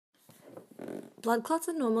Blood clots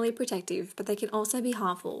are normally protective, but they can also be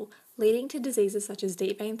harmful, leading to diseases such as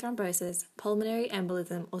deep vein thrombosis, pulmonary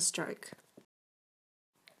embolism, or stroke.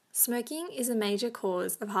 Smoking is a major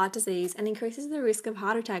cause of heart disease and increases the risk of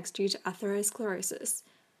heart attacks due to atherosclerosis.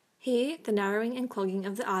 Here, the narrowing and clogging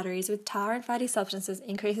of the arteries with tar and fatty substances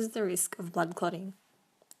increases the risk of blood clotting.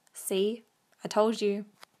 See? I told you.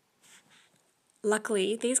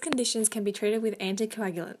 Luckily, these conditions can be treated with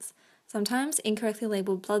anticoagulants, sometimes incorrectly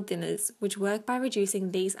labelled blood thinners, which work by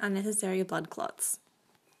reducing these unnecessary blood clots.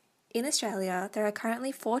 In Australia, there are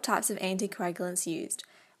currently 4 types of anticoagulants used,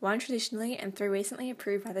 1 traditionally and 3 recently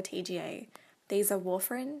approved by the TGA. These are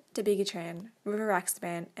Warfarin, dabigatran,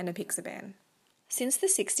 rivaroxaban, and apixaban. Since the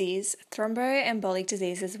 60s, thromboembolic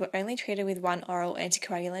diseases were only treated with 1 oral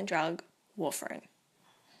anticoagulant drug, warfarin.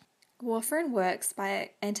 Warfarin works by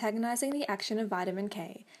antagonising the action of vitamin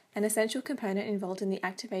K, an essential component involved in the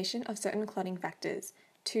activation of certain clotting factors,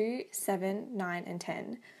 2, 7, 9, and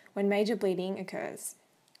 10, when major bleeding occurs.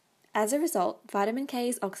 As a result, vitamin K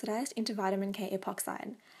is oxidized into vitamin K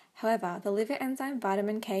epoxide. However, the liver enzyme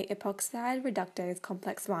vitamin K epoxide reductase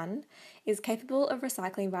complex 1 is capable of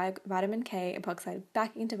recycling vitamin K epoxide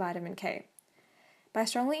back into vitamin K. By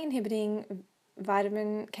strongly inhibiting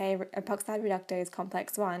vitamin K epoxide reductase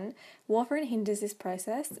complex 1, warfarin hinders this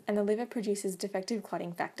process and the liver produces defective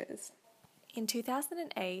clotting factors. In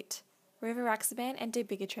 2008, rivaroxaban and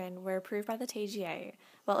dabigatran were approved by the TGA,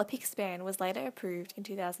 while apixaban was later approved in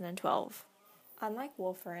 2012. Unlike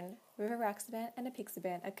warfarin, rivaroxaban and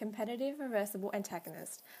apixaban are competitive reversible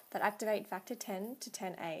antagonists that activate factor 10 to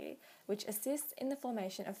 10A, which assists in the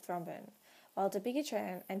formation of thrombin, while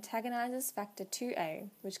dabigatran antagonizes factor 2A,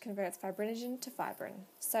 which converts fibrinogen to fibrin.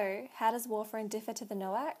 So, how does warfarin differ to the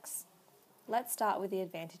NOACs? Let's start with the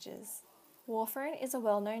advantages. Warfarin is a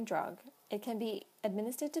well-known drug. It can be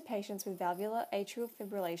administered to patients with valvular atrial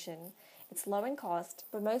fibrillation. It's low in cost,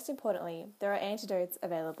 but most importantly, there are antidotes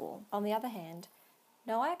available. On the other hand,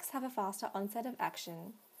 NOACs have a faster onset of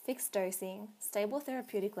action, fixed dosing, stable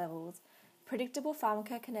therapeutic levels, predictable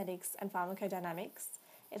pharmacokinetics and pharmacodynamics.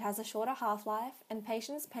 It has a shorter half-life, and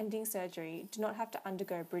patients pending surgery do not have to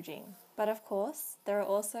undergo bridging. But of course, there are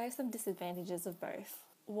also some disadvantages of both.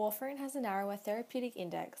 Warfarin has a narrower therapeutic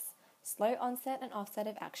index, slow onset and offset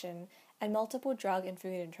of action, and multiple drug and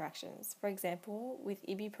food interactions, for example, with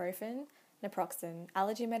ibuprofen, naproxen,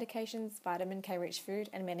 allergy medications, vitamin K-rich food,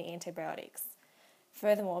 and many antibiotics.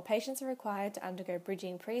 Furthermore, patients are required to undergo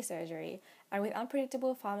bridging pre-surgery, and with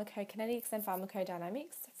unpredictable pharmacokinetics and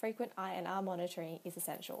pharmacodynamics, frequent INR monitoring is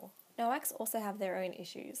essential. NOACs also have their own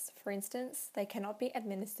issues. For instance, they cannot be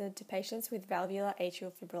administered to patients with valvular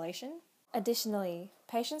atrial fibrillation. Additionally,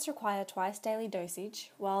 patients require twice-daily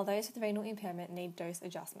dosage, while those with renal impairment need dose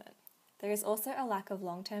adjustment. There is also a lack of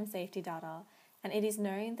long-term safety data, and it is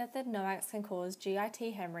known that the NOACs can cause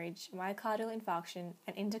GIT hemorrhage, myocardial infarction,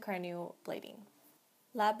 and intracranial bleeding.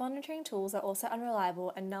 Lab monitoring tools are also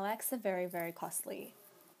unreliable, and NOACs are very, very costly.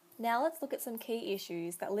 Now let's look at some key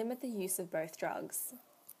issues that limit the use of both drugs.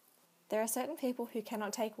 There are certain people who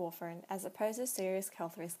cannot take warfarin as it poses serious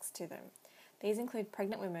health risks to them. These include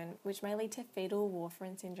pregnant women, which may lead to fetal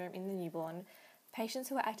warfarin syndrome in the newborn, patients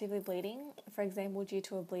who are actively bleeding, for example due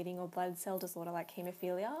to a bleeding or blood cell disorder like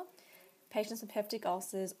haemophilia, patients with peptic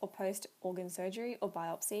ulcers or post-organ surgery or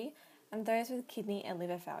biopsy, and those with kidney and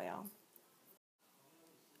liver failure.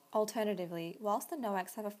 Alternatively, whilst the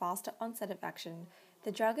NOACs have a faster onset of action,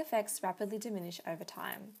 the drug effects rapidly diminish over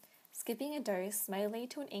time. Skipping a dose may lead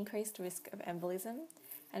to an increased risk of embolism,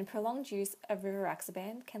 and prolonged use of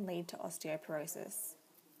rivaroxaban can lead to osteoporosis.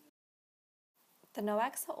 The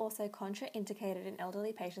NOACs are also contraindicated in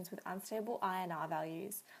elderly patients with unstable INR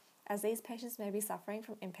values, as these patients may be suffering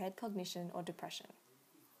from impaired cognition or depression.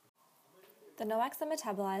 The NOACs are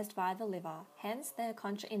metabolized via the liver, hence they are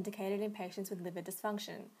contraindicated in patients with liver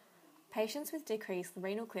dysfunction. Patients with decreased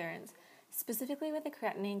renal clearance, specifically with a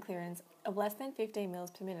creatinine clearance of less than 15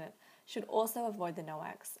 mL per minute, should also avoid the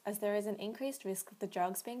NOACs, as there is an increased risk of the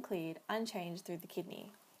drugs being cleared unchanged through the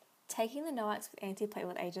kidney. Taking the NOACs with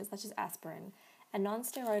antiplatelet agents such as aspirin and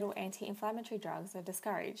non-steroidal anti-inflammatory drugs are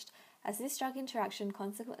discouraged, as this drug interaction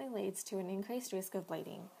consequently leads to an increased risk of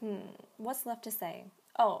bleeding. What's left to say?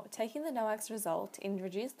 Taking the NOACs result in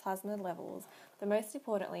reduced plasma levels, but most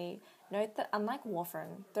importantly, note that unlike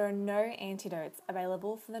warfarin, there are no antidotes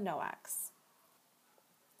available for the NOACs.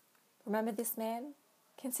 Remember this, man?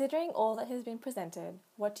 Considering all that has been presented,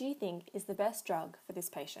 what do you think is the best drug for this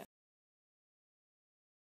patient?